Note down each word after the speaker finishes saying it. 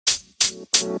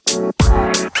Hey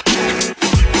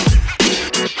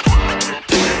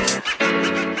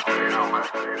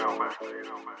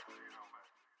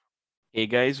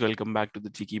guys, welcome back to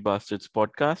the Cheeky Bastards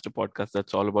podcast, a podcast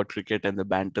that's all about cricket and the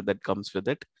banter that comes with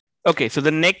it. Okay, so the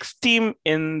next team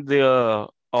in the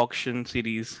auction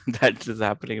series that is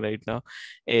happening right now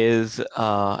is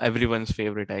everyone's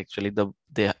favorite, actually, the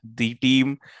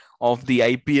team of the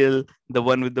IPL, the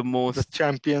one with the The most,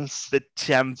 champions, the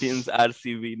champions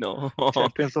RCB, no,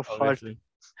 champions of heart. obviously,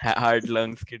 heart,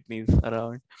 lungs, kidneys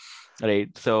around.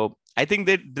 Right. So I think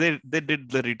they did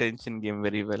the retention game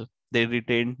very well. They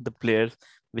retained the players,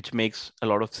 which makes a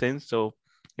lot of sense. So,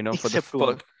 for the Except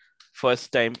one.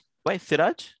 first time, why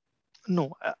Siraj?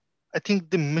 No, I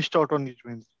think they missed out on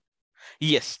Yuzvendra.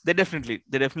 Yes, they definitely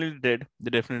did.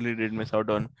 They definitely did miss out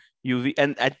on UV,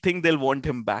 and I think they'll want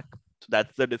him back. So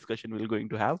that's the discussion we're going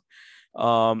to have.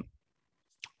 Um,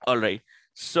 all right.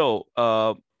 So,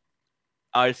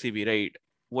 RCB, right?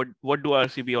 What do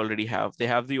RCB already have? They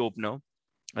have the opener,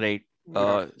 right?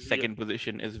 Virat Kohli, yeah. Second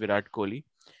position is Virat Kohli.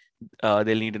 They'll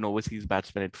need an overseas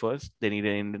batsman at first. They need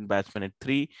an Indian batsman at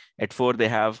 3. At 4, they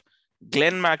have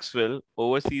Glenn Maxwell,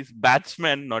 overseas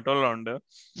batsman, not all rounder,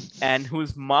 and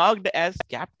who's marked as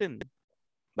captain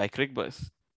by Crickbus.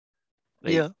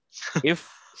 Right? Yeah.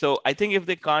 I think if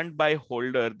they can't buy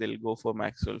Holder, they'll go for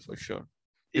Maxwell for sure.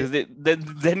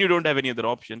 Then you don't have any other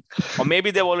option. Or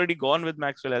maybe they've already gone with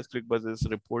Maxwell, as Crickbus is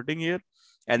reporting here,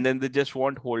 and then they just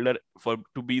want Holder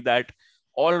to be that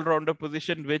all-rounder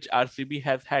position which RCB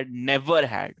has never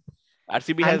had.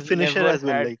 RCB And has finisher never as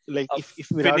well. had Like a if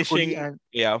Virat Kohli finishing.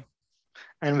 Yeah.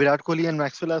 and Virat Kohli and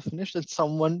Maxwell are finished, then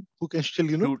someone who can still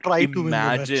Dude, try to win the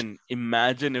match.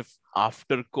 imagine if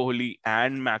after Kohli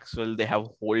and Maxwell they have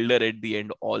Holder at the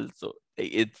end also.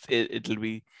 It'll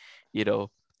be,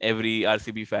 every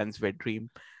RCB fan's wet dream.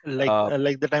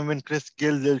 Like the time when Chris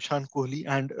Gayle, Dilshan Kohli,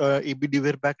 and ABD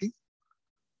were batting.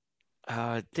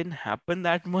 It didn't happen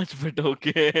that much, but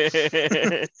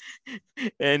okay.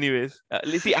 Anyways,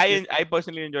 see, I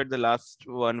personally enjoyed the last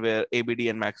one where ABD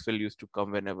and Maxwell used to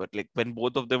come whenever, like when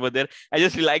both of them were there. I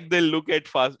just like the look at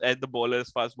the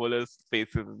fast bowlers'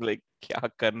 faces, like क्या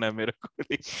करना है मेरे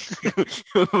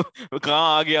को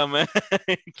कहाँ आ गया मैं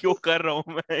क्यों कर रहा हूँ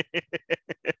मैं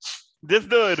just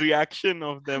the reaction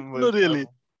of them was No, really.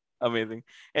 amazing.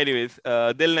 Anyways,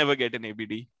 they'll never get an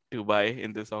ABD to buy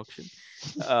in this auction.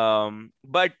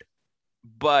 But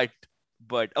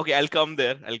okay, I'll come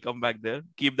back there.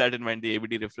 Keep that in mind, the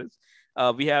ABD reference.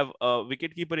 We have a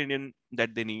wicketkeeper Indian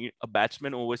that they need, a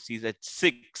batsman overseas at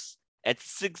 6. At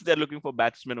 6, they're looking for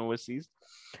batsman overseas.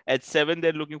 At 7,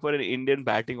 they're looking for an Indian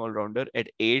batting all-rounder. At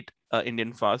 8,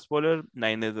 Indian fast bowler.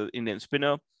 9 is an Indian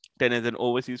spinner. 10 is an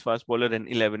overseas fast bowler, and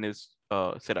 11 is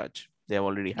Siraj. They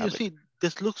already have You see,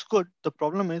 this looks good. The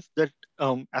problem is that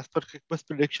as per Crickbus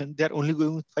prediction, they are only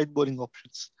going with 5 bowling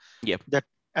options. Yep. That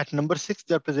at number 6,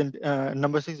 they're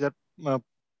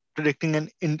predicting an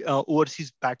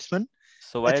overseas batsman.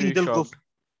 So why I are you think they'll shocked?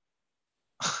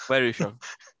 Why are you shocked?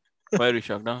 Why are you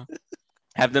shocked? Huh?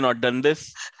 Have they not done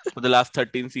this for the last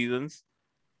 13 seasons?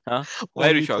 Huh?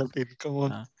 Why are you shocked? 13,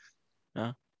 come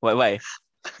on. Why?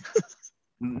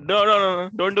 No.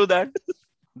 Don't do that.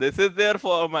 This is their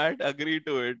format. Agree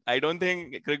to it. I don't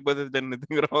think Crickbus has done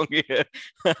anything wrong here.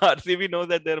 RCB knows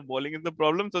that their bowling is the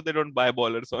problem, so they don't buy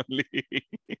bowlers only.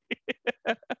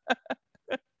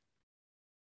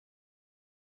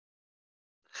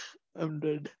 I'm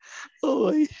dead. Oh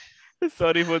my.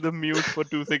 Sorry for the mute for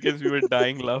 2 seconds. We were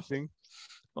dying laughing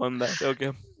on that.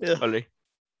 Okay. Yeah. All right.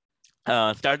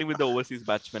 Starting with the overseas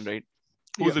batsman, right?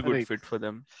 Who's a good fit for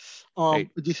them?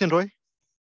 Right. Jason Roy.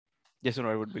 Jason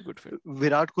Roy would be good fit.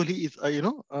 Virat Kohli is,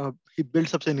 he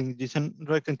builds up innings. Jason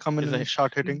Roy can come in and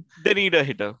start hitting. They need a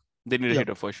hitter. They need a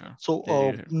hitter for sure. So,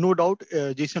 no doubt,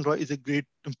 Jason Roy is a great,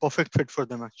 perfect fit for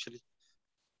them, actually.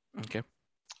 Okay.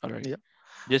 All right. Yeah.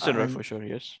 Jason Roy for sure,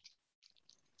 yes.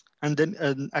 And then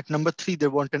at number 3, they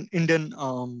want an Indian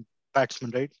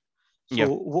batsman, right?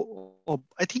 So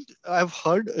I think I've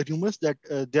heard rumors that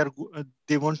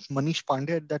they want Manish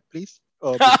Pandey at that place.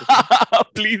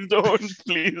 Please don't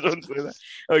say that.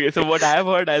 Okay, so what I have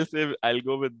heard, I'll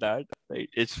go with that. Right,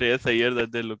 it's Shreyas Iyer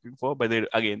that they're looking for, but they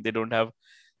don't have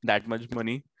that much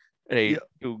money, right?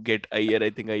 To get Iyer. I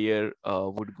think Iyer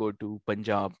would go to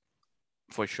Punjab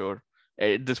for sure.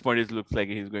 At this point, it looks like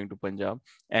he's going to Punjab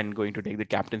and going to take the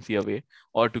captaincy away,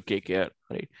 or to KKR,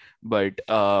 right? But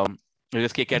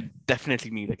because KKR definitely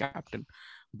need a captain.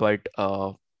 But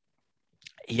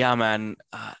yeah, man,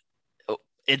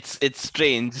 it's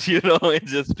strange, you know.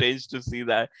 It's just strange to see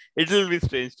that. It will be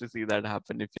strange to see that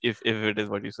happen if it is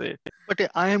what you say. But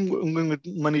I am going with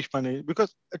Manish Pandey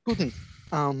because two things.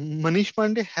 Manish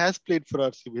Pandey has played for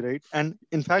RCB, right? And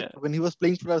in fact, Yeah, when he was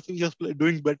playing for RCB, he was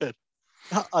doing better.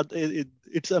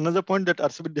 It's another point that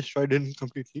RCB destroyed him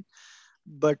completely.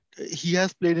 But he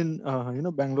has played in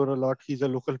Bangalore a lot. He's a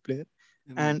local player,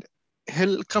 mm, and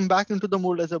he'll come back into the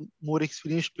mold as a more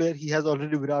experienced player. He has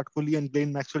already Virat Kohli and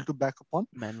Glenn Maxwell to back up on.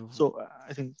 man. So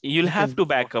I think You'll he have can to do more.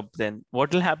 back up then.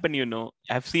 What will happen, you know?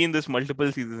 I've seen this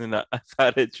multiple seasons in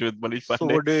SRH with Manish So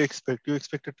Pandey. what do you expect? Do you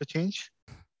expect it to change?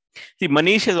 See,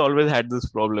 Manish has always had this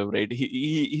problem, right?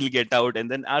 He'll get out,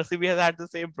 and then RCB has had the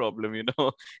same problem, you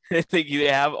know. Like they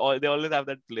always have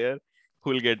that player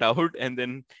who'll get out, and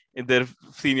then their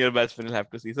senior batsman will have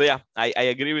to see. So yeah, I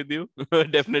agree with you.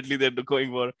 Definitely, they're going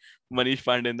for Manish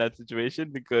Pandey in that situation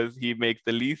because he makes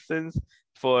the least sense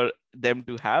for them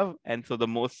to have, and so the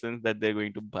most sense that they're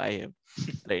going to buy him,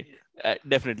 right? Yeah.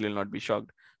 Definitely will not be shocked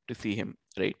to see him,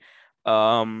 right?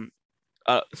 Um,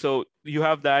 so you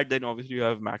have that, then obviously you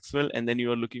have Maxwell, and then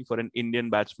you are looking for an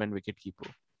Indian batsman wicketkeeper,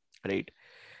 right?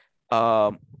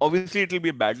 Obviously it will be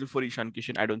a battle for Ishan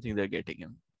Kishan. I don't think they're getting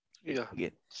him, right? Yeah,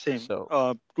 Again. same.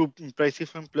 So Two pricey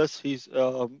from plus he's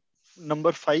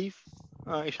number five.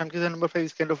 Ishan Kishan number five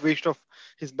is kind of waste of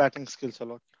his batting skills a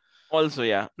lot. also,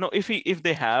 yeah, no, if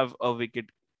they have a wicket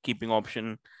keeping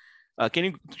option, can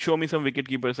you show me some wicket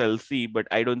keepers? I'll see, but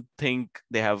I don't think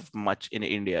they have much in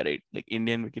India, right? Like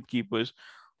Indian wicket keepers.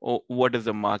 Oh, what is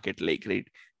the market like, right?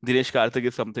 Dinesh Karthik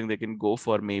is something they can go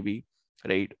for, maybe,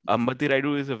 right? Ambati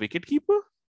Raidu is a wicket keeper.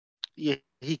 Yeah,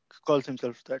 he calls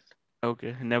himself that.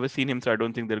 Okay, never seen him, so I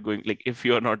don't think they're going. Like, if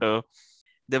you're not a,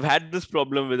 they've had this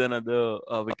problem with another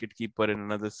wicket keeper in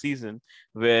another season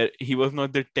where he was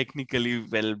not the technically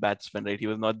well batsman, right? He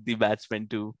was not the batsman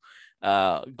to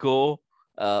go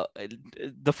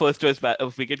the first choice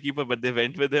wicket keeper, but they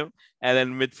went with him, and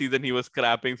then mid-season he was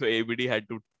scrapping, so ABD had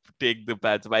to take the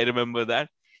bats. I remember that,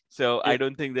 so I Yeah,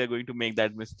 don't think they're going to make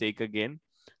that mistake again.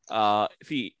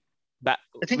 See, I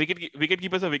think wicket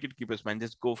keepers are wicket keepers, man.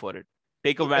 Just go for it.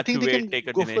 Take a I think Matthew they Wade, can take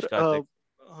a go for Dinesh Karthik.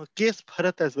 KS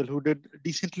Bharat as well, who did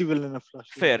decently well enough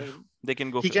last year. Fair. They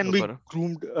can He can go be for.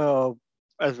 groomed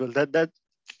as well. That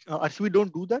RCB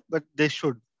don't do that, but they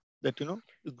should. That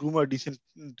groom a decent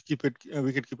keep it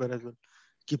wicket keeper as well.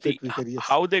 Keep See it wicket. Yes.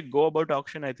 how they go about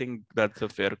auction. I think that's a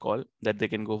fair call that they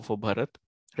can go for Bharat.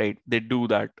 Right? They do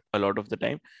that a lot of the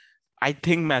time. I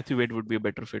think Matthew Wade would be a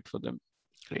better fit for them.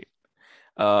 Right?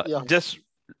 Uh, Yeah. just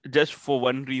just for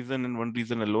one reason and one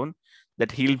reason alone,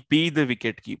 that he'll be the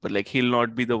wicket keeper. Like he'll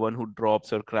not be the one who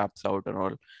drops or craps out and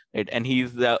all. Right? And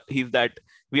he's that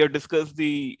we have discussed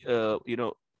the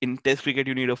in Test cricket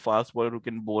you need a fast bowler who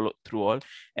can bowl through all,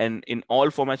 and in all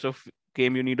formats of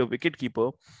game you need a wicket keeper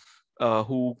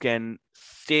who can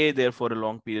stay there for a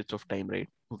long periods of time, right?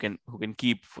 Who can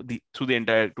keep through the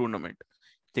entire tournament.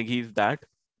 I think he's that,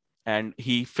 and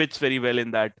he fits very well in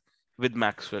that with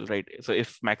Maxwell, right? So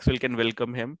if Maxwell can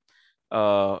welcome him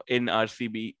in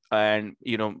RCB and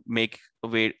make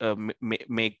Wade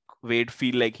make Wade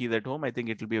feel like he's at home, I think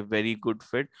it will be a very good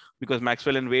fit because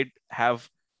Maxwell and Wade have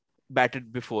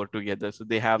batted before together, so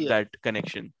they have Yeah. that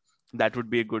connection. That would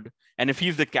be a good. And if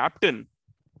he's the captain,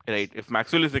 right? If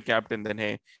Maxwell is the captain, then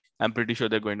hey, I'm pretty sure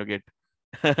they're going to get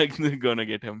going to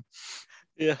get him.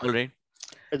 Yeah. All right.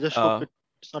 I just hope Uh,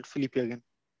 it's not Philippe again.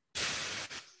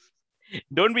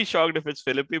 don't be shocked if it's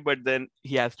Philippi, but then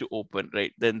he has to open,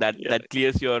 right? Then that Yeah. that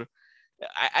clears your.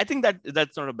 I think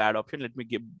that's not a bad option. Let me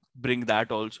bring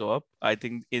that also up. I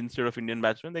think instead of Indian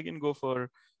batsman, they can go for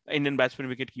Indian batsman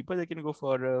wicket keeper. They can go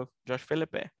for Josh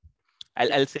Philippe. Yeah.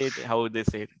 I'll say it how they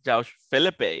say it. Josh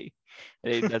Philippe.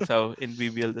 Right? That's how in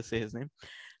BBL they say his name.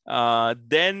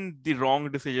 Then the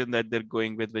wrong decision that they're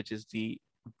going with, which is the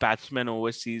batsman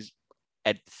overseas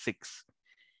at 6.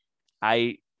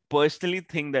 I personally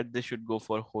think that they should go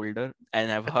for Holder,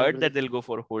 and I've I think heard we'll that they'll go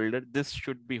for Holder. This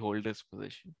should be Holder's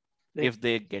position yeah. if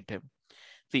they get him.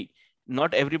 See,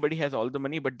 not everybody has all the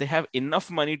money, but they have enough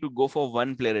money to go for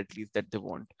one player at least that they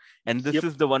want. And this Yep.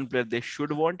 is the one player they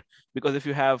should want because if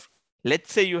you have,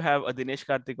 let's say you have a Dinesh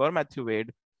Karthik or Matthew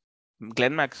Wade,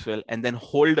 Glenn Maxwell, and then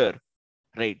Holder,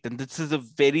 right? Then this is a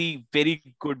very, very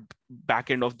good back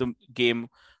end of the game.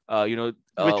 Which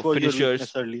was your Finishers,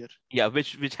 weakness earlier? yeah,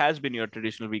 which has been your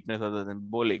traditional weakness other than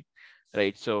bowling,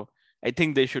 right? So I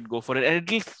think they should go for it, and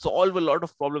it will solve a lot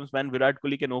of problems. Man, Virat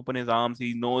Kohli can open his arms.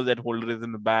 He knows that Holder is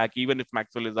in the back, even if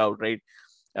Maxwell is out, right?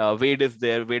 Wade is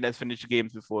there. Wade has finished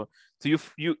games before,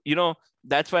 so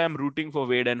that's why I'm rooting for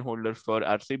Wade and Holder for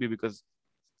RCB because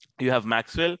you have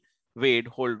Maxwell. Wade,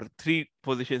 hold 3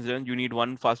 positions done. You need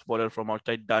one fast bowler from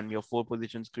outside done. Your 4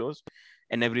 positions closed,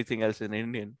 and everything else in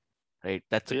Indian. Right.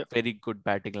 That's a Yeah, very good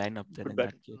batting lineup then good in that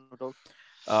batting, case. no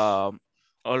doubt. Um,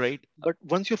 all right. But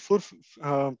once your four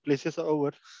places are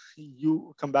over,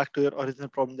 you come back to your original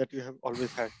problem that you have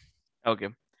always had. Okay.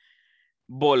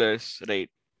 Bowlers. Right.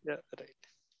 Yeah,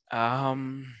 right.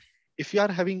 Um. If you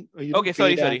are having Okay.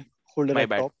 Sorry. Wade Sorry. and Holder My at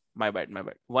bad. top, My bad. My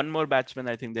bad. One more batsman.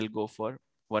 I think they'll go for.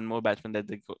 One more batsman that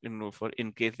they go for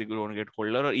in case they don't get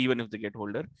holder, or even if they get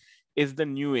holder, is the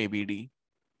new ABD.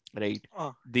 Right.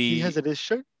 he The has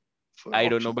registered for I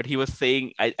don't know, auction. but he was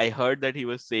saying I heard that he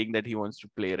was saying that he wants to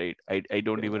play, right? I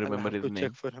don't Okay, even I'll remember have his to check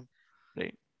name, for him.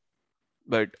 right?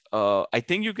 But I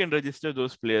think you can register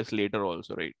those players later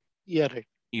also, right? Yeah, right.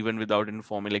 Even without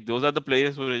informing. Like those are the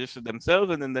players who register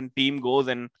themselves, and then team goes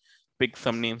and picks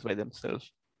some names by themselves.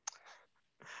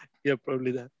 Yeah,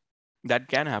 probably that. That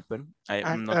can happen. And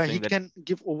I'm not he saying that. can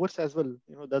give overs as well.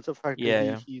 That's a fact. Yeah,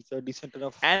 yeah. He's a decent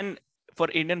enough. And for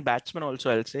Indian batsmen also,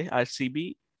 I'll say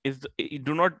RCB they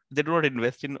do not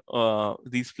invest in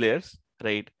these players,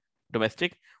 right?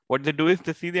 Domestic. What they do is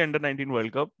they see the under 19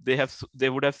 World Cup. They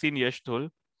would have seen Yash Dhol.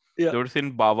 Yeah. They would have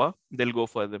seen Bawa. They'll go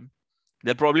for them.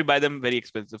 They'll probably buy them very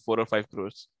expensive, 4 or 5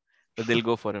 crores, but they'll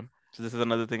go for him. So this is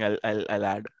another thing I'll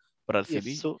add for Yes.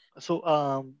 RCB. So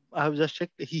I have just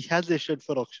checked. He has registered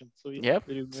for auction. So yeah, Yep.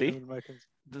 very See, minimal items.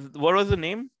 what was the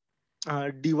name?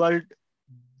 Dewald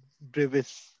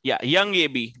Brevis, Yeah, young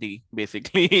ABD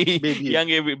basically. baby Young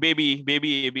AB.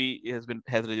 baby AB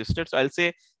has registered. So I'll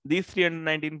say these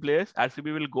 319 players,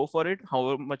 RCB will go for it.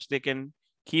 However much they can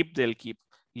keep, they'll keep.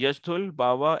 Yashdul,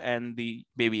 Bawa, and the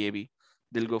baby AB.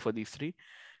 They'll go for these three.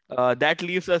 That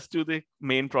leaves us to the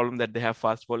main problem that they have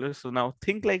fast bowlers. So now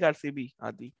think like RCB,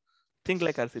 Adi. Think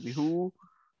like RCB. Who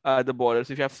are the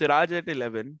bowlers? If you have Siraj at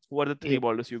 11, who are the three Yeah.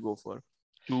 bowlers you go for?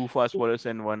 Two fast So bowlers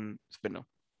and one spinner.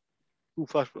 too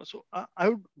fast. So I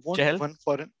would want Chahal? one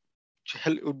foreign.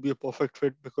 Chahal would be a perfect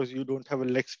fit because you don't have a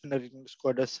leg spinner in the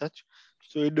squad as such.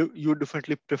 So you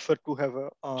definitely prefer to have a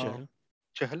Chahal.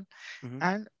 Chahal, Hmm.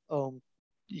 and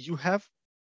you have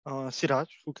Siraj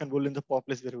who can bowl in the power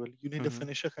place very well. You need a Hmm.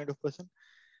 finisher kind of person.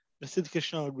 Prasidh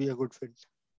Krishna would be a good fit.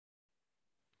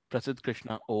 Prasidh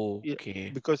Krishna. Yeah,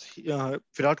 Okay. because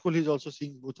Virat Kohli is also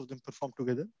seeing both of them perform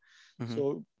together. Hmm.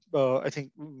 So I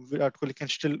think Virat Kohli can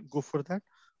still go for that,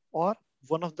 or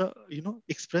one of the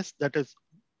express that is.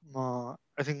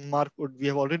 I think Mark would. We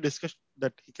have already discussed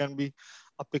that he can be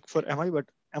a pick for MI, but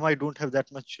MI don't have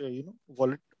that much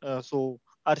wallet. So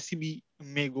RCB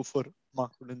may go for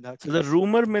Mark Wood in that So the case.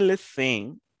 rumor mill is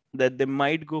saying that they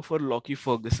might go for Lockie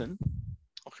Ferguson,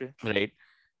 Okay. right?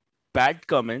 Pat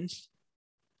Cummins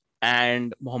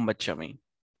and Mohammad Shami,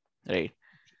 right?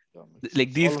 Makes Like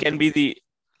sense. these All of can them. be the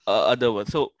other ones.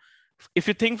 So if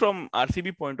you think from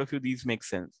RCB point of view, these make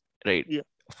sense, right? Yeah.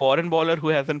 Foreign bowler who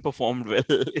hasn't performed well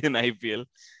in IPL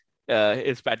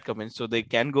is Pat Cummins, so they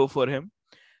can go for him.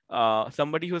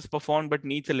 Somebody who's performed but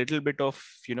needs a little bit of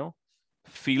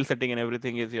field setting and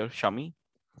everything is your Shami,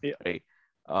 Yeah. right?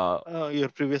 Uh, Your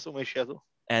previous Umesh Yadav.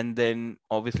 and then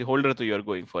obviously Holder to you're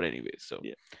going for anyway. So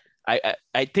Yeah.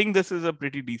 I think this is a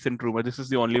pretty decent rumor. This is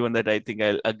the only one that I think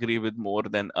I'll agree with more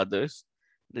than others.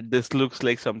 This looks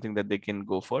like something that they can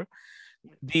go for.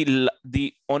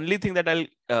 The only thing that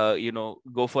I'll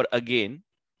go for again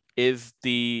is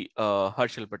the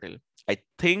Harshal Patel. I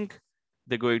think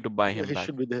they're going to buy Yeah. him He back.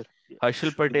 should be there. Yeah. He Harshal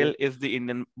should be there. Patel is the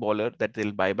Indian bowler that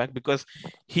they'll buy back because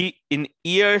in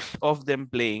years of them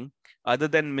playing, other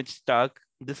than Mitch Stark,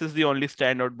 this is the only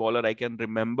standout bowler I can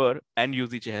remember, and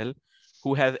Yuzi Chahal,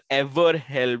 who has ever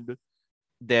helped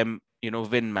them,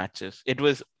 win matches. It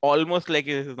was almost like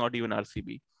it is not even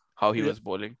RCB how he Yeah. was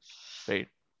bowling, right?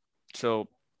 So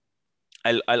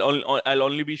I'll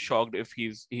only be shocked if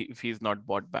he's not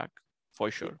bought back for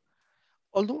Yeah. sure.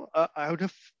 Although I would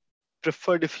have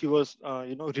preferred if he was,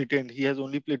 retained. He has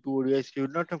only played two ODIs. He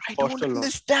would not have I cost don't a lot.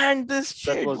 understand this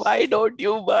That shit. was Why don't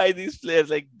you buy these players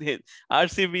like this?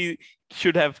 RCB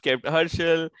should have kept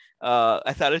Herschel.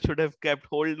 SRH should have kept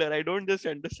Holder. I don't just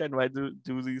understand why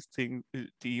do these things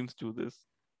teams do this.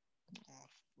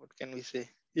 what can we say?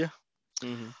 Yeah.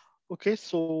 Hmm. Okay.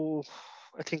 So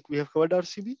I think we have covered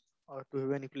RCB. Or do we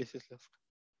have any places left?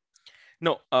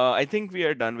 No, I think we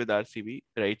are done with RCB,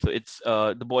 right? So it's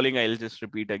the bowling. I'll just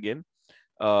repeat again.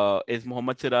 Is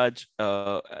Mohammad Siraj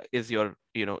is your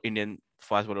Indian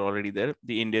fast bowler already there.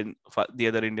 The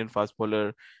other Indian fast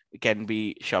bowler can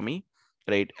be Shami,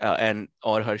 right? And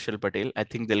or Harshal Patel. I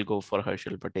think they'll go for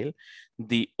Harshal Patel.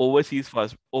 The overseas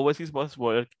fast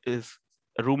bowler is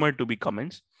rumored to be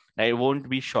Cummins. I won't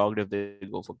be shocked if they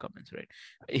go for Cummins, right?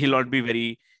 He'll not be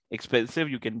very expensive.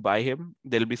 You can buy him.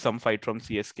 There'll be some fight from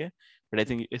CSK, but I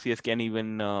think CSK and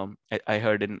even I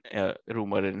heard in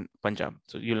rumor in Punjab,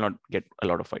 so you'll not get a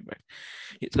lot of fight back.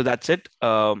 So that's it.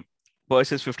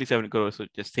 Purse is 57 crores. So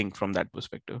just think from that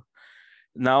perspective.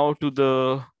 Now to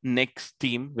the next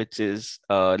team, which is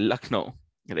Lucknow,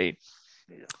 right?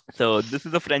 Yeah. So this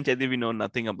is a franchise we know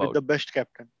nothing With about. the best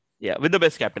captain. Yeah, with the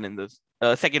best captain in this.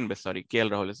 Second best, sorry. KL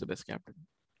Rahul is the best captain.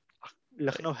 Right.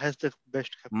 Lucknow has the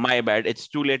best captain. My bad. It's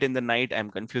too late in the night.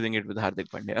 I'm confusing it with Hardik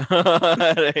Pandya.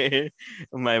 Right.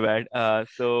 My bad.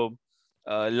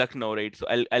 Lucknow, right? So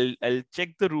I'll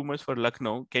check the rumors for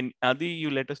Lucknow. Can Adi, you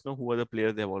let us know who are the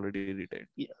players they have already retained?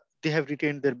 Yeah. They have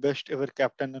retained their best ever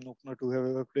captain and opener to have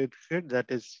ever played cricket. That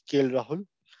is KL Rahul.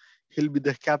 He'll be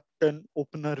the captain,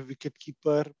 opener, wicket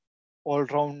keeper, all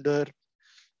rounder.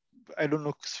 I don't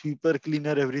know, sweeper,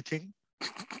 cleaner, everything.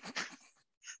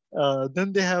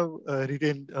 Then they have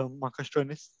retained Marcus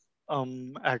Stoinis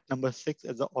at number 6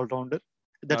 as an all rounder.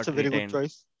 That's a Not very good retained.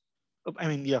 choice. I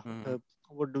mean, yeah. Mhm.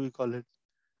 What do we call it?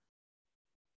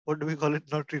 What do we call it?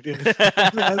 Not retained.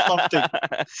 Something.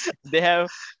 they have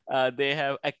they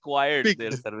have acquired their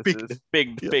Picked. Picked. services.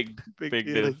 Picked, Yeah. picked, Picked. picked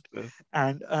Yeah, their right. stuff.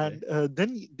 And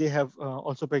then they have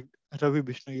also picked Ravi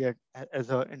Bishnoi as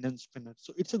an Indian spinner.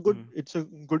 So Mhm. it's a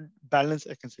good balance,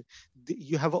 I can say.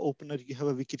 You have an opener, you have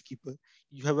a wicket keeper,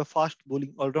 you have a fast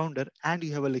bowling all rounder, and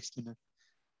you have a leg spinner.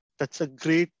 That's a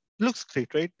great. Looks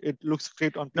great, right? It looks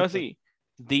great on Now paper. see,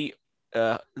 the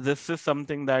this is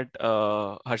something that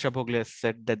Harsha Bhogle has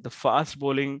said that the fast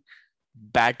bowling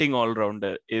batting all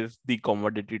rounder is the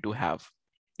commodity to have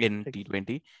in Like,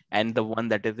 T20 and the one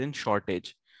that is in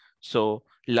shortage. So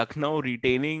Lucknow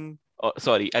retaining,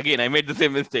 sorry, again I made the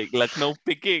same mistake. Lucknow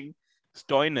picking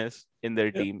Stoinis in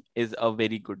their yeah, team is a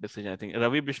very good decision. I think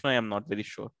Ravi Bishnoi, I'm not very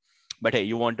sure, but hey,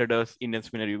 you wanted a Indian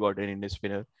spinner, you got an Indian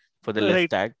spinner for the less right.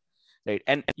 tag, right?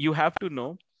 And you have to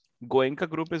know Goenka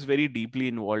Group is very deeply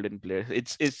involved in players.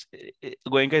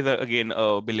 Goenka is again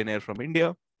a billionaire from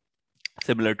India,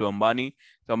 similar to Ambani.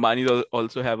 So Ambani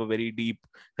also have a very deep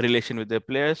relation with their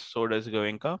players. So does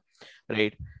Goenka,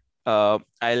 right?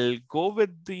 I'll go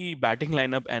with the batting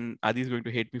lineup, and Adi is going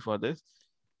to hate me for this.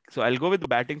 So I'll go with the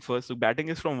batting first. So batting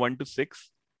is from 1 to 6,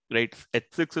 right?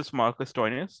 At 6 is Marcus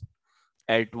Stoinis.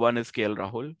 At 1 is KL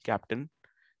Rahul, captain,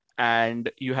 and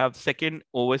you have second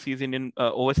overseas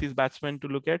batsman to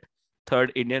look at,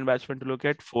 third Indian batsman to look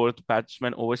at, fourth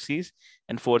batsman overseas,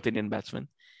 and fourth Indian batsman.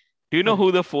 Do you know Right.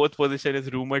 who the fourth position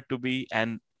is rumored to be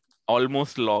and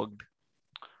almost logged?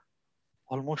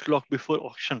 Almost locked before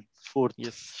auction. Fourth.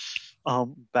 Yes.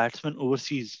 Batsman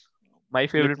overseas. My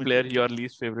Let favorite me player, think. your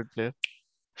least favorite player.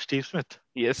 Steve Smith.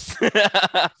 Yes.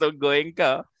 So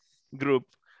Goenka Group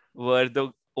were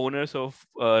the owners of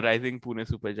Rising Pune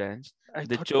Super Giants. I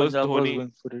They thought chose Punjab was Dhoni.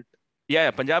 going for it.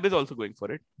 Yeah, Punjab is also going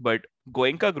for it. But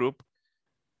Goenka Group,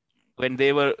 when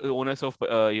they were owners of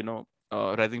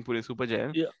Rising Pune Super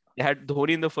Giants, Yeah. they had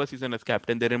Dhoni in the first season as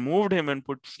captain. They removed him and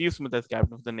put Steve Smith as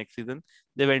captain for the next season.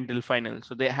 They went till final,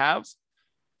 so they have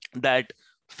that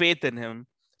faith in him,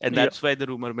 and Yeah. that's why the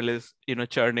rumor mill is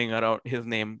churning around his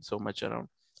name so much around.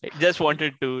 I just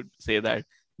wanted to say that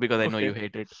because I know you Okay.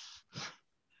 hate it.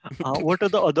 What are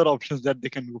the other options that they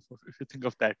can go for if you think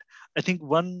of that? I think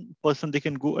one person they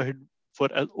can go ahead for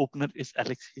an opener is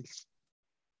Alex Hales.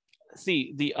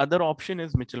 See, the other option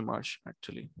is Mitchell Marsh,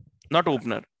 actually, not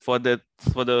opener for the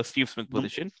Steve Smith No.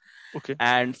 position. Okay.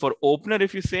 And for opener,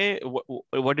 if you say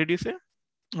what did you say?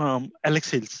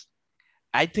 Alex Hales.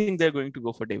 I think they're going to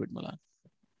go for David Malan.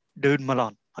 David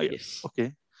Malan. Oh, yeah. Yes.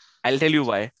 Okay. I'll tell you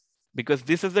why. Because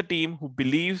this is the team who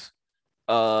believes,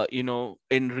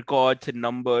 in records and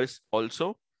numbers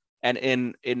also, and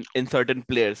in certain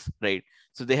players, right?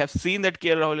 So they have seen that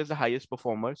KL Rahul is the highest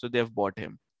performer, so they have bought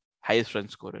him, highest run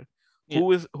scorer. Yeah.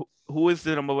 Who is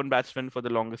the number one batsman for the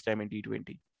longest time in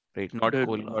T20? Right? Not David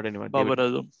Kohli, Malan. not anyone. David Babar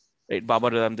Malan. Azam. Right?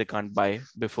 Babar Azam they can't buy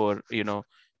before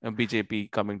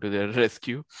BJP coming to their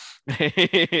rescue.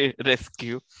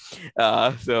 Rescue.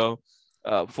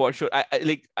 For sure,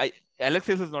 Alex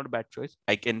Hales is not a bad choice.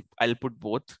 I'll put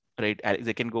both. Right,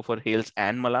 they can go for Hales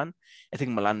and Malan. I think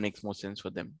Malan makes more sense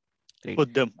for them. Right, For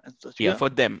them and such. yeah, Yeah. for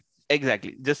them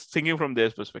exactly. Just thinking from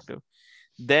their perspective.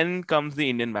 Then comes the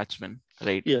Indian batsman,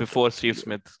 right, Yeah. before Steve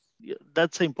Smith. Yeah.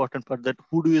 That's the important part. That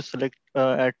who do you select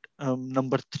at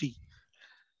number 3?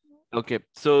 Okay,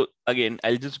 so again,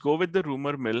 I'll just go with the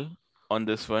rumor mill on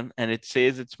this one, and it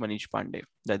says it's Manish Pandey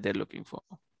that they're looking for.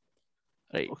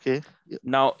 Right Okay. Yeah.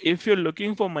 now, if you're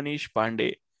looking for Manish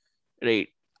Pandey, right,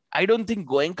 I don't think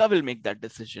Goenka will make that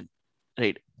decision,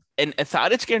 right? And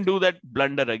SRH can do that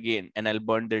blunder again, and I'll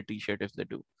burn their t-shirt if they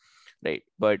do, right?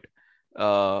 But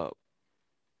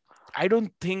I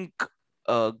don't think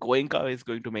Goenka is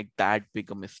going to make that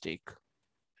big a mistake.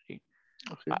 Right?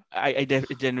 Okay.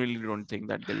 Genuinely don't think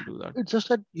that they'll do that. It's just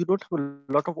that you don't have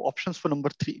a lot of options for number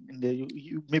three in there.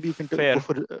 You maybe you can go Fair.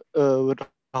 for Rahul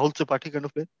Tripathi kind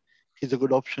of player. He's a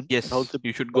good option. Rahul Yes,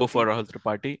 you should go Tripathi. for Rahul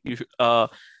Tripathi. You should.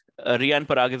 Riyan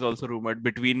Parag is also rumored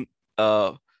between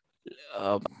uh,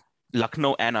 uh,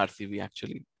 Lucknow and RCB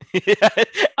actually.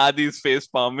 Adi's face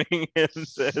palming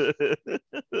himself.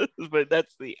 But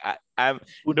that's the I'm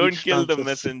Who don't needs kill the dancers?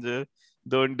 messenger.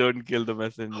 Don't kill the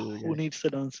messenger, Who guy. needs the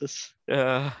dancers?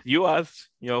 You asked,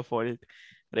 your fault.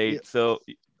 Right. Yeah. So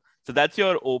that's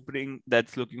your opening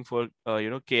that's looking for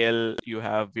KL, you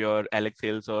have your Alex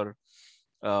Hales or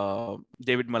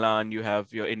David Malan, you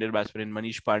have your Indian batsman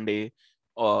Manish Pandey,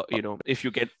 or if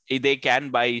you can, they can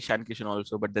buy Ishan Kishan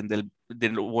also, but then they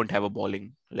won't have a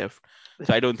bowling left.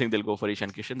 So I don't think they'll go for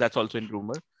Ishan Kishan. That's also in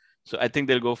rumor. So I think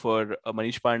they'll go for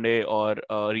Manish Pandey or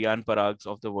Riyan Parags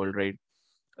of the world, right?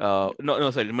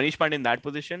 No, sorry, Manish Pandey in that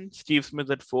position, Steve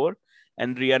Smith at 4,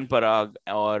 and Riyan Parag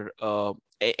or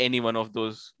any one of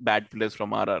those bad players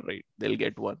from RR, right? They'll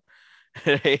get one.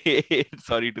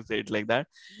 Sorry to say it like that.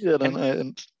 Yeah,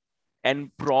 And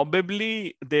and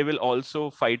probably they will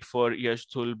also fight for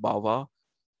Yashthul Bawa,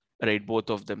 right? Both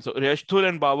of them. So Yashthul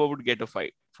and Bawa would get a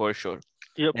fight for sure.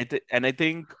 yep. And I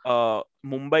think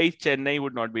Mumbai, Chennai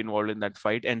would not be involved in that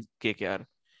fight, and KKR,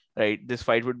 right? This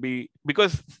fight would be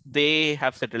because they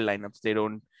have settled lineups. They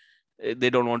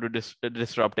don't want to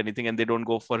disrupt anything, and they don't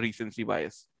go for recency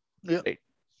bias, Yeah. right?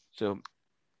 So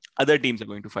other teams are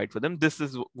going to fight for them. This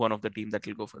is one of the teams that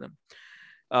will go for them.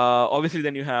 Obviously,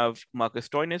 then you have Marcus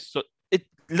Stoinis. So it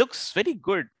looks very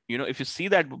good. If you see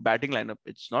that batting lineup,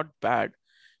 it's not bad,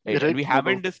 right? And Right. we No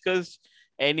haven't doubt. discussed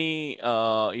any,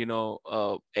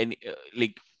 any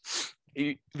like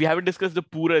we haven't discussed the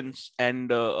Purans and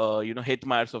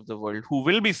Hitmars of the world who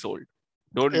will be sold.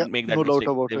 Yeah. Don't make that No doubt mistake.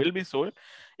 about They it. will be sold.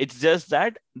 It's just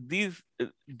that these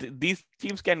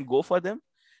teams can go for them.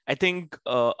 I think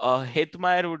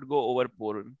Hitmire would go over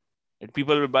Puran.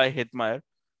 People will buy Hitmire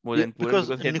more Yeah, than Puran because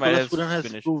because Hitmire Nicholas has Puran has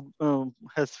finished. proved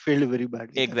has failed very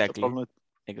badly. That's the Exactly. problem.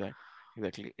 Exactly.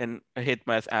 Exactly. And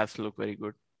Hitmire's ass look very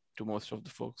good to most of the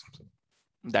folks. So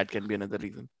that can be another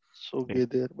reason. So Right. gay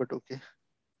there, but okay.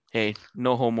 Hey,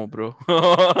 no homo, bro.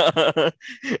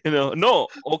 No.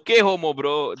 Okay, homo,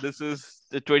 bro. This is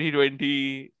the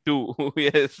 2022.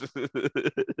 Yes.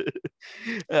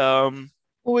 um,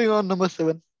 Moving on, number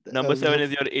 7. Number We 7 have.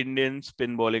 is your Indian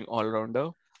spin bowling all rounder.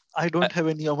 I Uh, don't have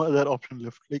any other option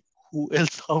left. Like who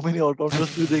else? How many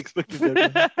all-rounders do they expect India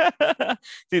to have?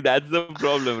 See, that's the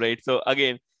problem, right? So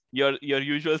again, your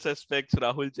usual suspects,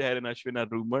 Rahul Chahar and Ashwin, are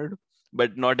rumored,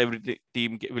 but not every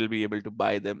team will be able to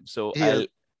buy them. So Yeah,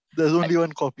 there's I only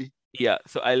one copy. yeah,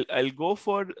 so I'll go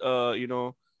for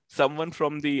someone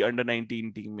from the under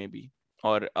 19 team maybe,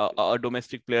 or a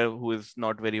domestic player who is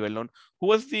not very well known. Who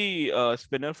was the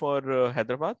spinner for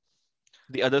Hyderabad?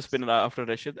 The other spinner after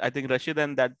Rashid. I think Rashid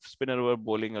and that spinner were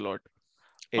bowling a lot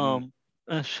in Um,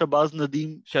 Shabaz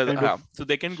Nadeem kind of. So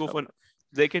they can go for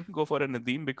Shab- a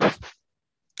Nadeem because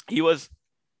he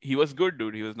was good,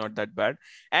 dude. He was not that bad.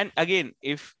 And again,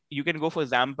 if you can go for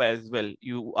Zampa as well,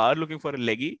 you are looking for a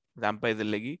leggy. Zampa is a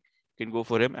leggy. You can go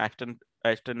for him.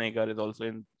 Ashton Agar is also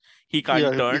in. He can't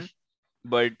yeah, turn,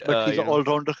 but but he's an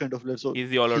all-rounder kind of player, so he's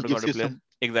the he all-rounder kind gives of you player. some.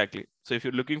 Exactly. So if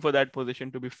you're looking for that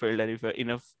position to be filled, and if you're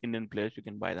enough Indian players, you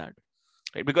can buy that.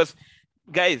 Right? Because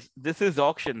guys, this is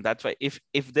auction. That's why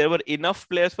if there were enough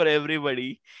players for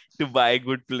everybody to buy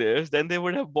good players, then they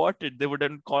would have bought it. They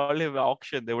wouldn't call it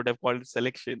auction. They would have called it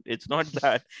selection. It's not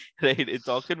that, right? It's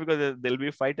auction because there'll be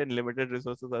a fight and limited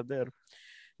resources are there.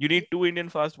 You need 2 Indian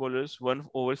fast bowlers, one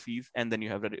overseas, and then you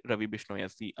have Ravi Bishnoi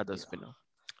as the other Yeah. spinner,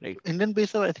 right? Indian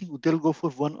baser, I think they'll go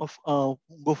for one of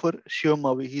go for Shivam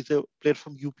Mavi. He's a player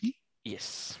from UP.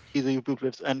 Yes. He's a UP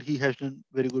player, and he has done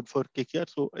very good for KKR.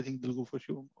 So I think they'll go for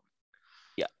Shivam.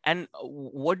 Yeah. And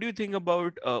what do you think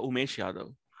about Umesh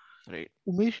Yadav? Right.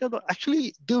 Umesh Yadav,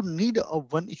 actually, they would need a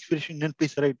one experienced Indian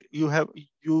player, right?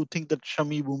 You think that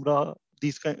Shami, Bumrah,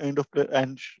 these kind of player,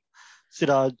 and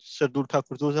Siraj, Shardul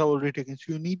Thakur, those are already taken.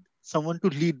 So you need someone to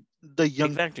lead the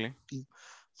young Exactly. team.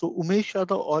 So Umesh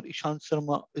Yadav or Ishant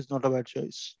Sharma is not a bad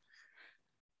choice.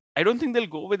 I don't think they'll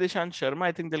go with Ishant Sharma.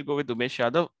 I think they'll go with Umesh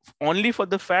Yadav only for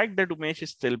the fact that Umesh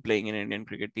is still playing in Indian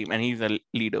cricket team and he's a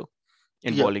leader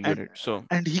in Yeah, bowling unit. So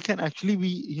and he can actually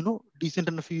be decent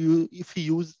enough if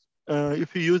you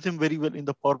use him very well in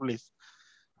the power plays.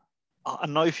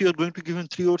 And now if you are going to give him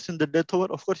 3 overs in the death over,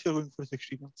 of course you're going for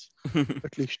 60 runs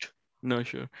at least. no,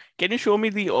 sure. Can you show me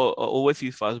the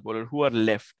overseas fast bowler who are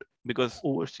left? Because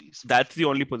Overseas. that's the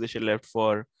only position left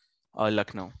for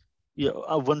Lucknow. Yeah,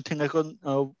 one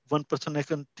person I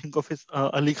can think of is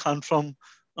Ali Khan from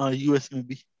US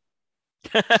maybe.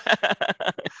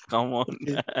 Come on.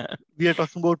 Okay, we are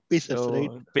talking about pacers, right?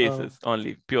 Oh, paces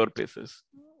only, pure paces.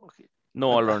 Okay, No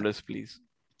then all rounders, please.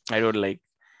 I don't like.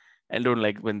 I don't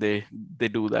like when they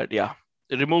do that. Yeah,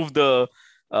 remove the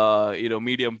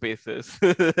medium paces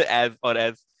as or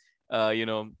as you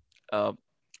know uh,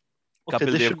 okay,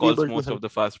 Kapil they Dev should be calls able to most help. of the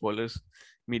fast bowlers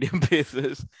medium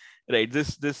paces. Right.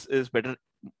 This is better.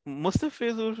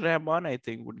 Mustafizur Rahman, I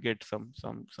think, would get some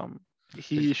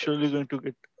He is surely going to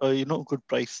get good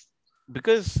price.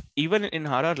 because even in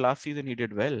Harar last season he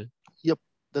did well. Yep,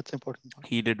 that's important part.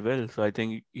 He did well, so I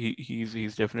think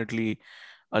he's definitely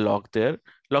a lock there.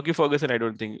 Lockie Ferguson, I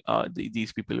don't think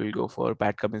these people will go for.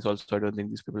 Pat Cummins also, I don't think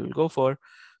these people will go for.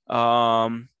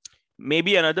 Um,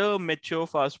 Maybe another mature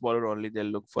fast bowler only they'll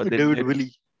look for. David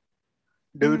Willey.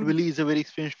 David Hmm, Willey is a very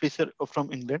experienced pacer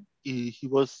from England. He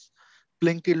was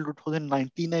playing till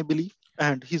 2019, I believe,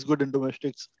 and he's good in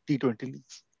domestics T20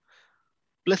 leagues.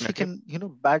 Plus, he okay. can,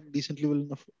 bat decently well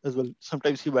enough as well.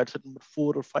 Sometimes he bats at number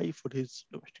 4 or 5 for his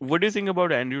domestic What do you leagues. think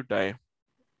about Andrew Ty?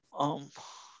 Um,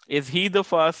 Is he the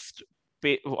fast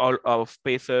of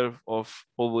pacer of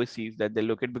overseas that they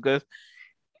look at? Because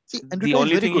See, Andrew the Ty is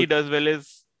only very thing he good does well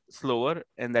is slower,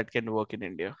 and that can work in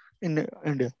India. in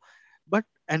India, but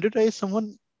Andrew Ty is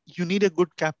someone you need a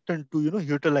good captain to,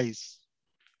 utilize.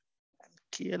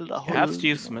 KL You have Rahul,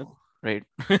 Steve Smith, right?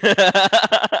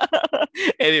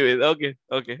 Anyways, okay.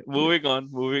 yeah, Moving on,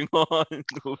 moving on.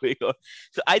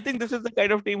 So I think this is the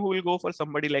kind of team who will go for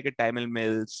somebody like a Tamil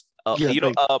Mills, yeah,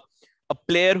 right. a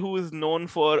player who is known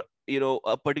for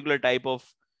a particular type of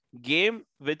game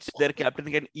which their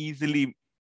captain can easily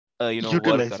work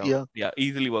Utilize, around. yeah, Yeah,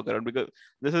 easily work around because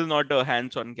this is not a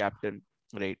hands-on captain,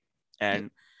 right? yeah,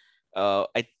 And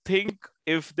I think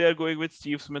if they're going with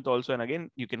Steve Smith also, and again,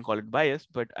 you can call it bias,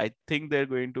 but I think they're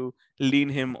going to lean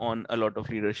him on a lot of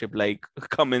leadership like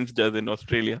Cummins does in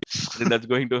Australia. I think that's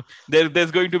going to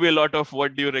there's going to be a lot of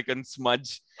what do you reckon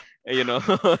smudge, in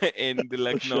the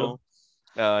for sure. Lucknow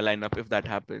lineup if that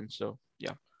happens. So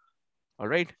yeah, all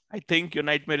right. I think your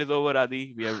nightmare is over,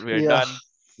 Adi. We are Yeah, done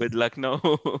with Lucknow.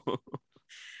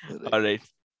 right. All right.